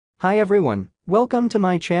Hi everyone, welcome to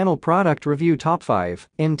my channel Product Review Top 5.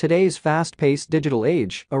 In today's fast-paced digital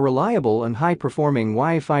age, a reliable and high-performing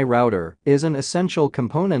Wi-Fi router is an essential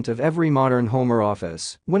component of every modern home or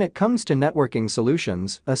office. When it comes to networking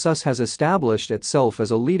solutions, Asus has established itself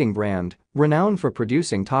as a leading brand, renowned for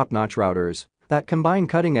producing top-notch routers that combine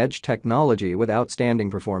cutting-edge technology with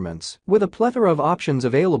outstanding performance. With a plethora of options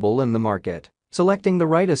available in the market, selecting the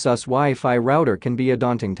right Asus Wi-Fi router can be a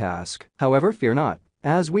daunting task. However, fear not,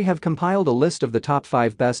 as we have compiled a list of the top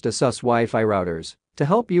 5 best Asus Wi-Fi routers to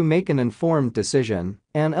help you make an informed decision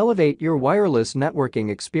and elevate your wireless networking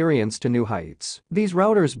experience to new heights. These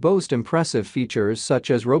routers boast impressive features such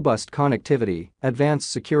as robust connectivity, advanced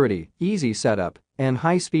security, easy setup, and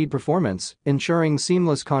high-speed performance, ensuring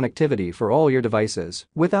seamless connectivity for all your devices.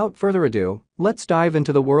 Without further ado, let's dive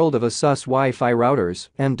into the world of Asus Wi-Fi routers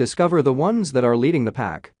and discover the ones that are leading the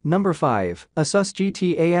pack. Number 5. Asus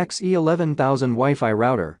GT-AX E11000 Wi-Fi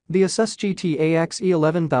Router. The Asus GT-AX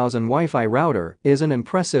E11000 Wi-Fi router is an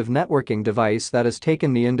impressive networking device that has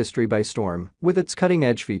taken the industry by storm. With its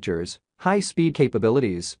cutting-edge features, high-speed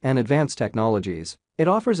capabilities, and advanced technologies, it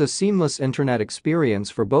offers a seamless internet experience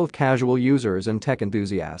for both casual users and tech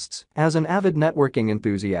enthusiasts. As an avid networking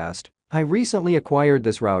enthusiast, I recently acquired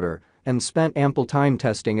this router and spent ample time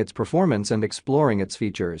testing its performance and exploring its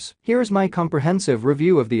features. Here's my comprehensive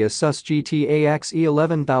review of the Asus GT-AX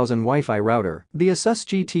E11000 Wi-Fi router. The Asus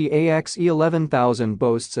GT-AX E11000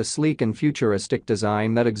 boasts a sleek and futuristic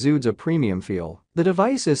design that exudes a premium feel. The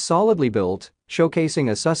device is solidly built, showcasing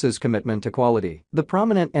Asus's commitment to quality. The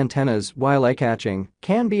prominent antennas, while eye-catching,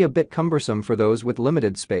 can be a bit cumbersome for those with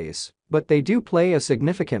limited space, but they do play a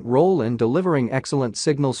significant role in delivering excellent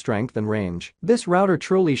signal strength and range. This router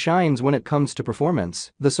truly shines when it comes to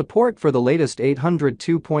performance. The support for the latest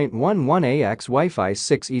 802.11ax Wi-Fi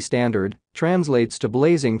 6E standard translates to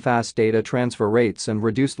blazing fast data transfer rates and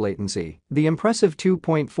reduced latency. The impressive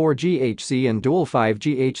 2.4 GHz and dual 5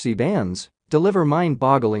 GHz bands deliver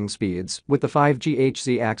mind-boggling speeds, with the 5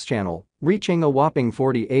 GHz AX channel reaching a whopping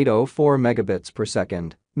 4804 megabits per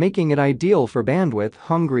second, making it ideal for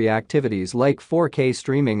bandwidth-hungry activities like 4K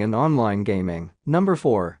streaming and online gaming. Number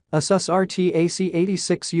 4. Asus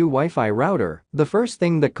RT-AC86U Wi-Fi Router. The first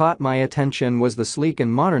thing that caught my attention was the sleek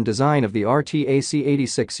and modern design of the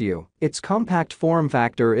RT-AC86U. Its compact form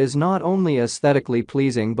factor is not only aesthetically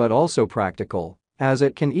pleasing but also practical, as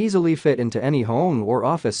it can easily fit into any home or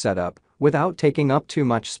office setup without taking up too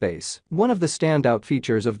much space. One of the standout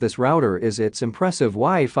features of this router is its impressive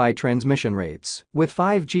Wi-Fi transmission rates, with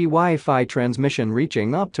 5G Wi-Fi transmission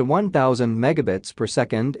reaching up to 1000 megabits per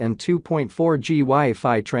second and 2.4G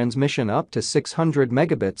Wi-Fi transmission up to 600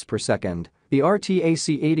 megabits per second. The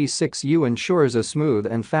RT-AC86U ensures a smooth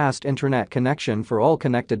and fast internet connection for all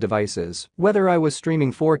connected devices. Whether I was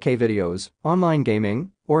streaming 4K videos, online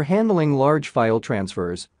gaming, or handling large file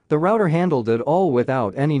transfers, the router handled it all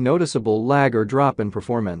without any noticeable lag or drop in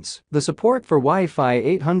performance. The support for Wi-Fi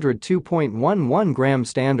 802.11g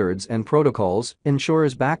standards and protocols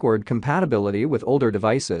ensures backward compatibility with older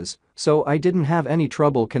devices, so I didn't have any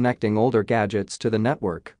trouble connecting older gadgets to the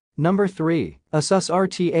network. Number 3. Asus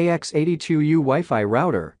RT-AX82U Wi-Fi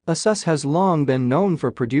Router. Asus has long been known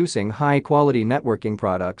for producing high-quality networking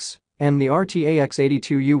products, and the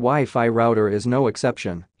RT-AX82U Wi-Fi router is no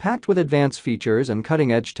exception. Packed with advanced features and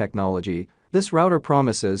cutting-edge technology, this router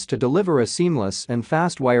promises to deliver a seamless and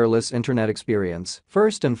fast wireless internet experience.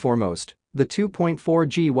 First and foremost, the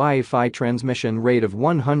 2.4G Wi-Fi transmission rate of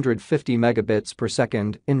 150 megabits per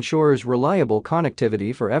second ensures reliable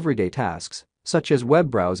connectivity for everyday tasks, such as web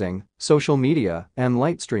browsing, social media, and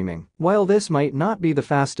light streaming. While this might not be the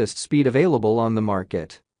fastest speed available on the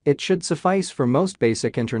market, it should suffice for most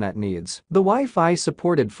basic internet needs. The Wi-Fi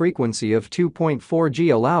supported frequency of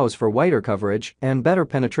 2.4G allows for wider coverage and better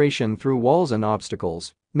penetration through walls and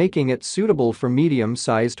obstacles, making it suitable for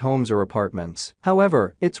medium-sized homes or apartments.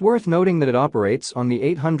 However, it's worth noting that it operates on the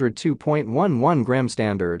 802.11g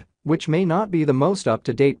standard, which may not be the most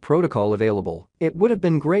up-to-date protocol available. It would have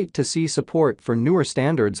been great to see support for newer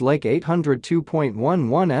standards like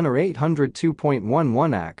 802.11n or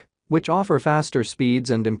 802.11ac, which offer faster speeds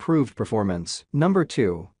and improved performance. Number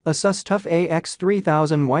 2. Asus TUF AX3000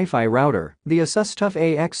 Wi-Fi Router. The Asus TUF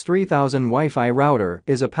AX3000 Wi-Fi router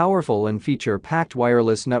is a powerful and feature-packed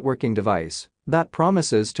wireless networking device that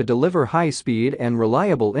promises to deliver high-speed and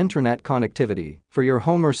reliable internet connectivity for your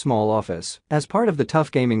home or small office. As part of the TUF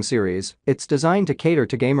gaming series, it's designed to cater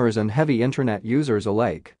to gamers and heavy internet users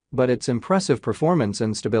alike, but its impressive performance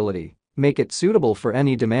and stability make it suitable for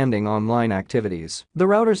any demanding online activities. The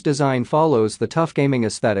router's design follows the tough gaming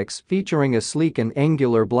aesthetics, featuring a sleek and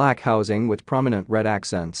angular black housing with prominent red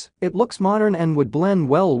accents. It looks modern and would blend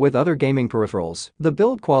well with other gaming peripherals. The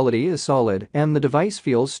build quality is solid, and the device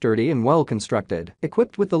feels sturdy and well constructed.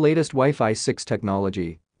 Equipped with the latest Wi-Fi 6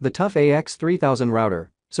 technology, the TUF AX3000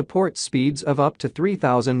 router supports speeds of up to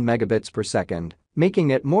 3000 megabits per second, making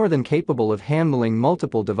it more than capable of handling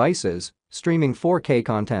multiple devices, streaming 4K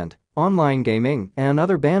content, online gaming, and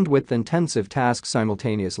other bandwidth-intensive tasks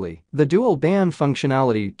simultaneously. The dual-band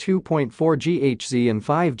functionality 2.4 GHz and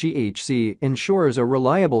 5 GHz ensures a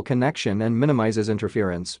reliable connection and minimizes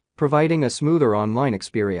interference, providing a smoother online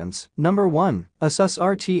experience. Number 1. Asus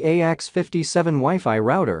RT-AX57 Wi-Fi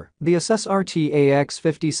Router. The Asus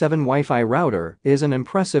RT-AX57 Wi-Fi Router is an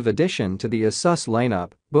impressive addition to the Asus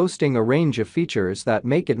lineup, boasting a range of features that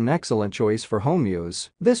make it an excellent choice for home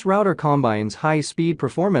use. This router combines high-speed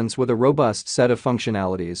performance with a robust set of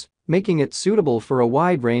functionalities, making it suitable for a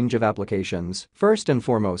wide range of applications. First and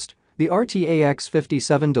foremost, the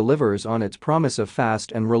RT-AX57 delivers on its promise of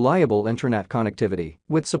fast and reliable internet connectivity.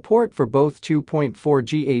 With support for both 2.4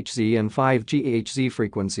 GHz and 5 GHz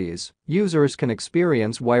frequencies, users can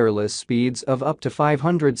experience wireless speeds of up to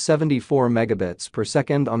 574 megabits per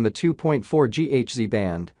second on the 2.4 GHz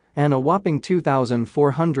band and a whopping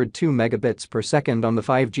 2,402 megabits per second on the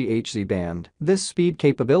 5 GHz band. This speed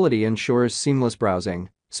capability ensures seamless browsing,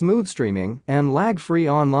 smooth streaming, and lag-free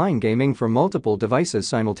online gaming for multiple devices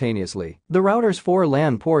simultaneously. The router's 4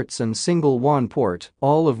 LAN ports and single WAN port,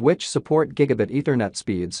 all of which support gigabit Ethernet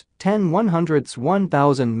speeds,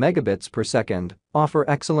 10/100,000 megabits per second, offer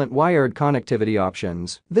excellent wired connectivity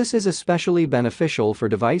options. This is especially beneficial for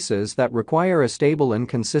devices that require a stable and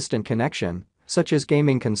consistent connection, such as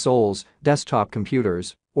gaming consoles, desktop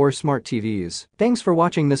computers, or smart TVs. Thanks for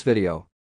watching this video.